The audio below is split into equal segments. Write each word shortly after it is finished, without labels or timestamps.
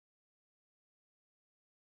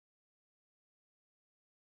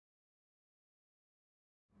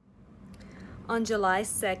On July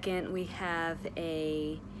 2nd, we have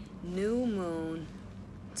a new moon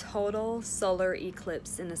total solar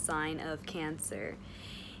eclipse in the sign of Cancer.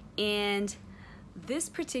 And this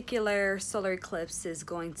particular solar eclipse is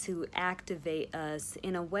going to activate us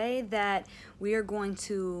in a way that we are going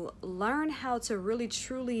to learn how to really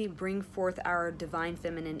truly bring forth our divine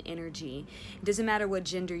feminine energy. It doesn't matter what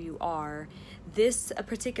gender you are. This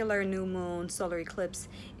particular new moon solar eclipse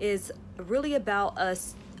is really about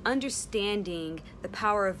us understanding the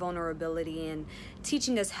power of vulnerability and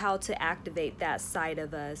teaching us how to activate that side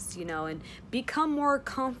of us, and become more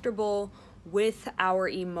comfortable with our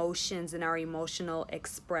emotions and our emotional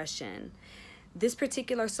expression. This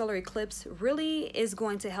particular solar eclipse really is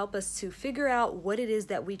going to help us to figure out what it is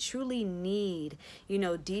that we truly need,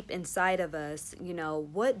 deep inside of us.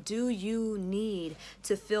 What do you need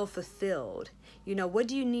to feel fulfilled? What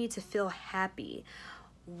do you need to feel happy?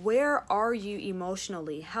 Where are you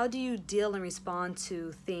emotionally? How do you deal and respond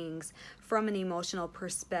to things from an emotional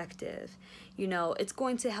perspective? It's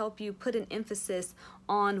going to help you put an emphasis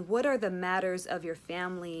on what are the matters of your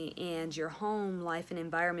family and your home life and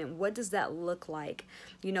environment. What does that look like?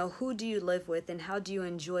 Who do you live with and how do you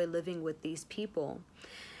enjoy living with these people?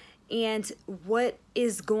 And what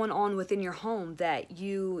is going on within your home that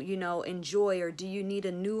you enjoy, or do you need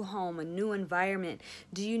a new home, a new environment?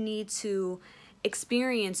 Do you need to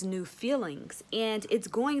experience new feelings? And it's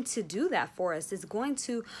going to do that for us. It's going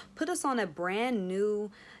to put us on a brand new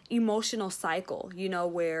emotional cycle,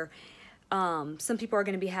 where some people are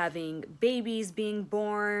going to be having babies being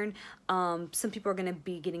born. Some people are going to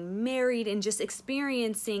be getting married and just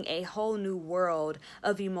experiencing a whole new world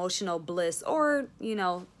of emotional bliss, or,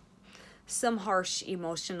 some harsh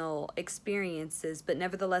emotional experiences. But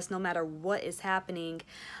nevertheless, no matter what is happening,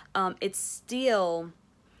 it's still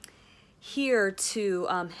here to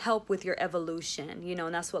help with your evolution,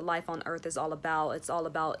 and that's what life on earth is all about. It's all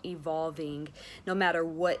about evolving, no matter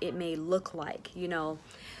what it may look like,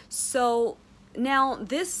 So now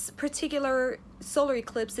this particular solar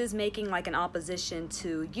eclipse is making like an opposition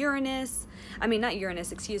to Uranus. I mean, not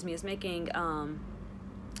Uranus, excuse me. It's making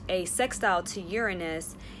a sextile to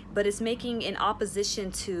Uranus, but it's making an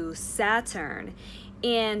opposition to Saturn.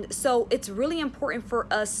 And so it's really important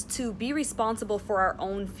for us to be responsible for our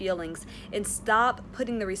own feelings and stop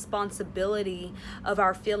putting the responsibility of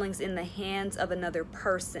our feelings in the hands of another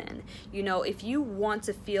person. If you want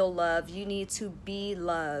to feel love, you need to be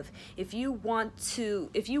love. If you want,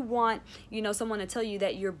 someone to tell you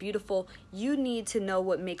that you're beautiful, you need to know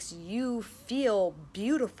what makes you feel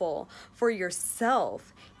beautiful for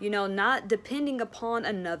yourself, not depending upon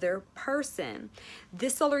another person.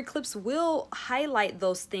 This solar eclipse will highlight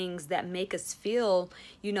those things that make us feel,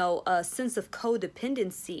 a sense of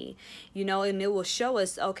codependency, and it will show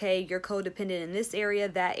us, okay, you're codependent in this area,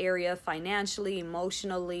 that area, financially,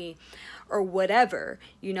 emotionally, or whatever.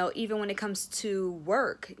 Even when it comes to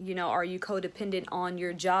work, are you codependent on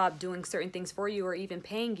your job doing certain things for you or even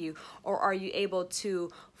paying you, or are you able to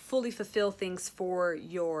fully fulfill things for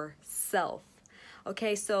yourself?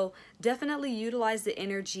 Okay, so definitely utilize the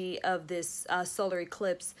energy of this solar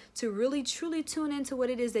eclipse to really truly tune into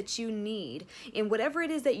what it is that you need. And whatever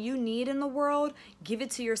it is that you need in the world, give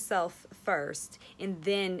it to yourself first. And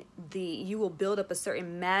then you will build up a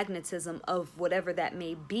certain magnetism of whatever that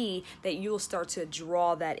may be, that you will start to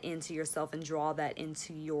draw that into yourself and draw that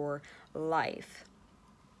into your life.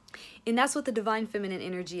 And that's what the divine feminine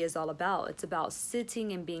energy is all about. It's about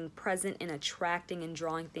sitting and being present and attracting and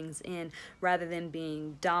drawing things in, rather than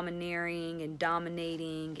being domineering and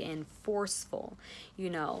dominating and forceful,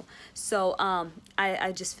 So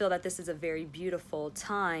I just feel that this is a very beautiful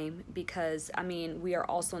time because, we are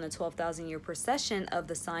also in a 12,000 year precession of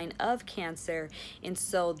the sign of Cancer. And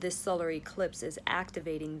so this solar eclipse is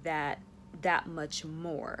activating that much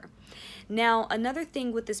more. Now, another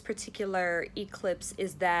thing with this particular eclipse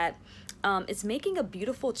is that it's making a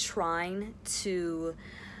beautiful trine to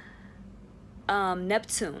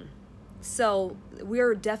Neptune. So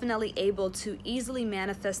we're definitely able to easily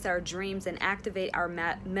manifest our dreams and activate our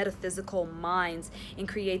metaphysical minds and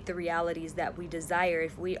create the realities that we desire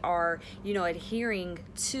if we are, adhering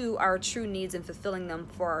to our true needs and fulfilling them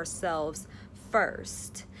for ourselves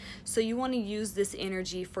first. So you want to use this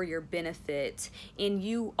energy for your benefit, and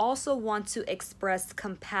you also want to express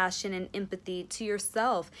compassion and empathy to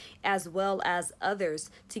yourself as well as others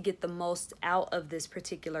to get the most out of this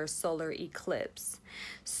particular solar eclipse.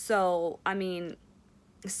 So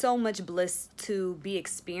so much bliss to be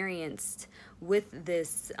experienced with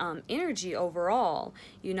this energy overall,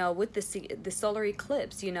 with the solar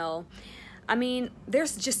eclipse.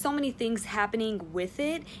 There's just so many things happening with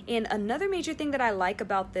it. And another major thing that I like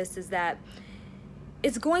about this is that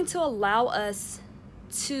it's going to allow us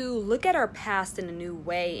to look at our past in a new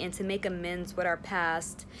way and to make amends with our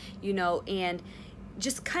past, you know, and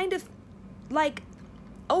just kind of like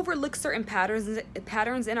overlook certain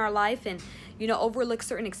patterns in our life, and you know, overlook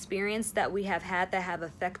certain experience that we have had that have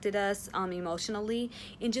affected us emotionally,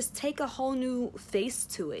 and just take a whole new face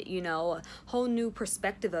to it, you know, a whole new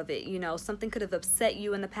perspective of it. You know, something could have upset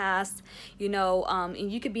you in the past, you know,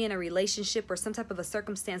 and you could be in a relationship or some type of a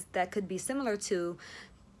circumstance that could be similar to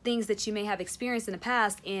things that you may have experienced in the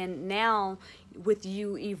past, and now with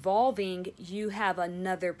you evolving, you have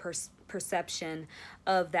another perception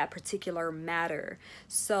of that particular matter.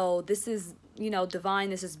 So this is, you know, divine.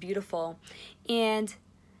 This is beautiful. And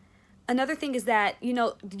another thing is that, you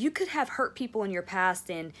know, you could have hurt people in your past,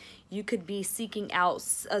 and you could be seeking out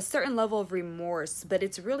a certain level of remorse, but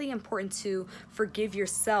it's really important to forgive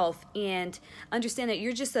yourself and understand that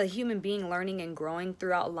you're just a human being learning and growing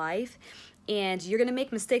throughout life. And you're going to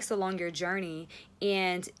make mistakes along your journey,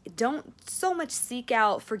 and don't so much seek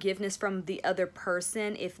out forgiveness from the other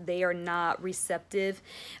person if they are not receptive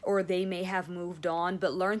or they may have moved on,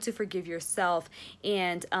 but learn to forgive yourself.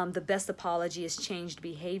 And the best apology is changed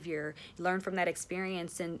behavior. Learn from that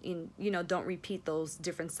experience, and you know, don't repeat those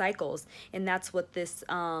different cycles. And that's what this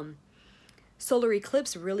solar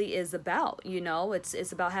eclipse really is about. You know,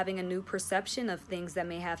 it's about having a new perception of things that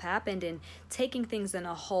may have happened and taking things in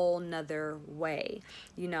a whole nother way,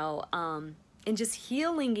 you know, and just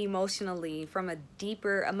healing emotionally from a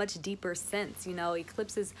much deeper sense. You know,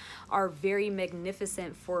 eclipses are very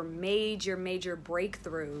magnificent for major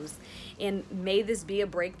breakthroughs, and may this be a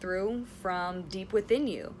breakthrough from deep within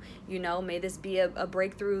you. You know, may this be a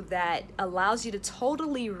breakthrough that allows you to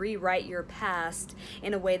totally rewrite your past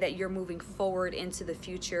in a way that you're moving forward into the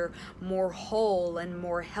future more whole and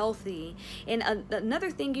more healthy. And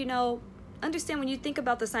another thing, you know, understand, when you think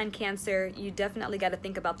about the sign Cancer, you definitely got to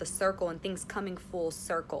think about the circle and things coming full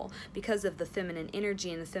circle because of the feminine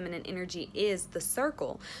energy, and the feminine energy is the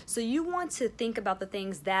circle. So you want to think about the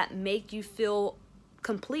things that make you feel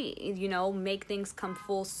complete, you know, make things come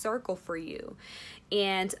full circle for you.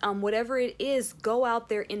 And whatever it is, go out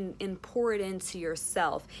there and pour it into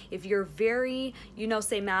yourself. If you're very, you know,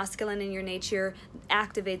 say masculine in your nature,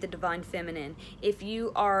 activate the divine feminine. If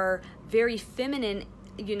you are very feminine,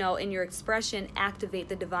 you know, in your expression, activate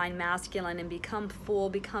the divine masculine and become full,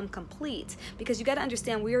 become complete. Because you got to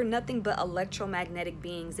understand, we are nothing but electromagnetic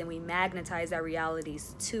beings, and we magnetize our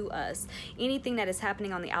realities to us. Anything that is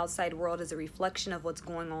happening on the outside world is a reflection of what's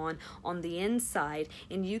going on the inside,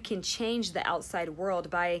 and you can change the outside world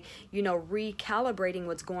by, you know, recalibrating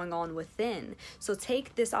what's going on within. So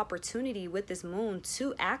take this opportunity with this moon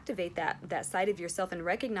to activate that side of yourself and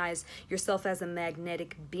recognize yourself as a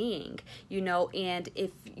magnetic being, you know. And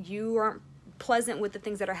if you aren't pleasant with the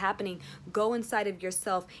things that are happening, go inside of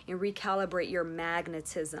yourself and recalibrate your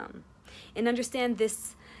magnetism. And understand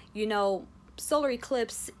this, you know, solar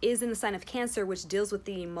eclipse is in the sign of Cancer, which deals with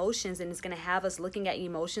the emotions, and it's going to have us looking at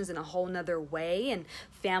emotions in a whole nother way, and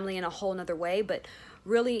family in a whole nother way. But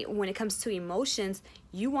really, when it comes to emotions,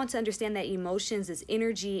 you want to understand that emotions is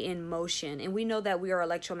energy in motion. And we know that we are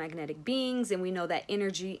electromagnetic beings, and we know that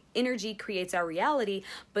energy creates our reality,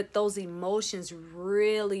 but those emotions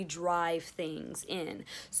really drive things in.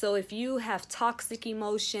 So if you have toxic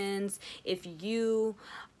emotions, if you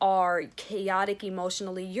are chaotic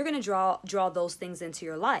emotionally, you're going to draw those things into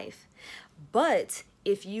your life. But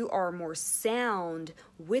if you are more sound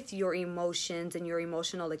with your emotions and your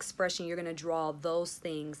emotional expression, you're going to draw those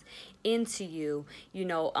things into you, you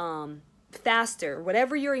know, faster.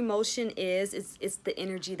 Whatever your emotion is, it's the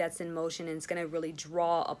energy that's in motion, and it's going to really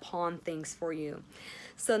draw upon things for you.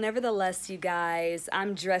 So nevertheless, you guys,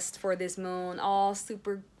 I'm dressed for this moon, all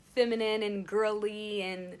super feminine and girly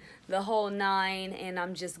and the whole nine, and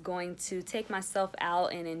I'm just going to take myself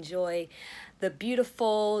out and enjoy the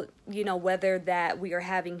beautiful, you know, weather that we are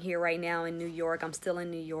having here right now in New York. I'm still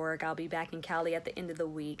in New York. I'll be back in Cali at the end of the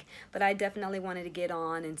week, but I definitely wanted to get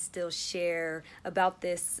on and still share about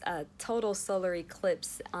this total solar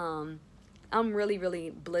eclipse. I'm really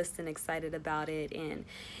blessed and excited about it. And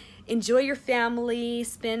enjoy your family,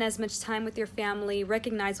 spend as much time with your family,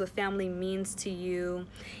 recognize what family means to you,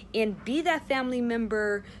 and be that family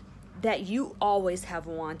member that you always have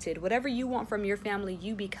wanted. Whatever you want from your family,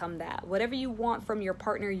 you become that. Whatever you want from your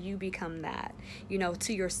partner, you become that, you know,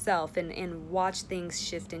 to yourself, and watch things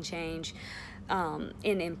shift and change and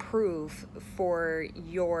improve for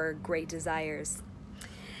your great desires.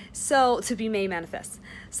 So to be made manifest.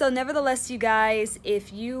 So nevertheless, you guys,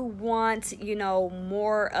 if you want, you know,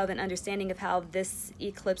 more of an understanding of how this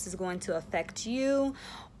eclipse is going to affect you,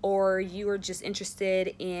 or you are just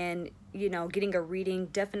interested in, you know, getting a reading,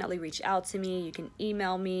 definitely reach out to me. You can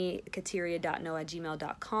email me,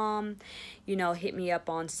 kateria.no@gmail.com. You know, hit me up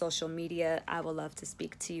on social media. I would love to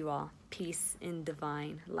speak to you all. Peace in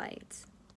divine light.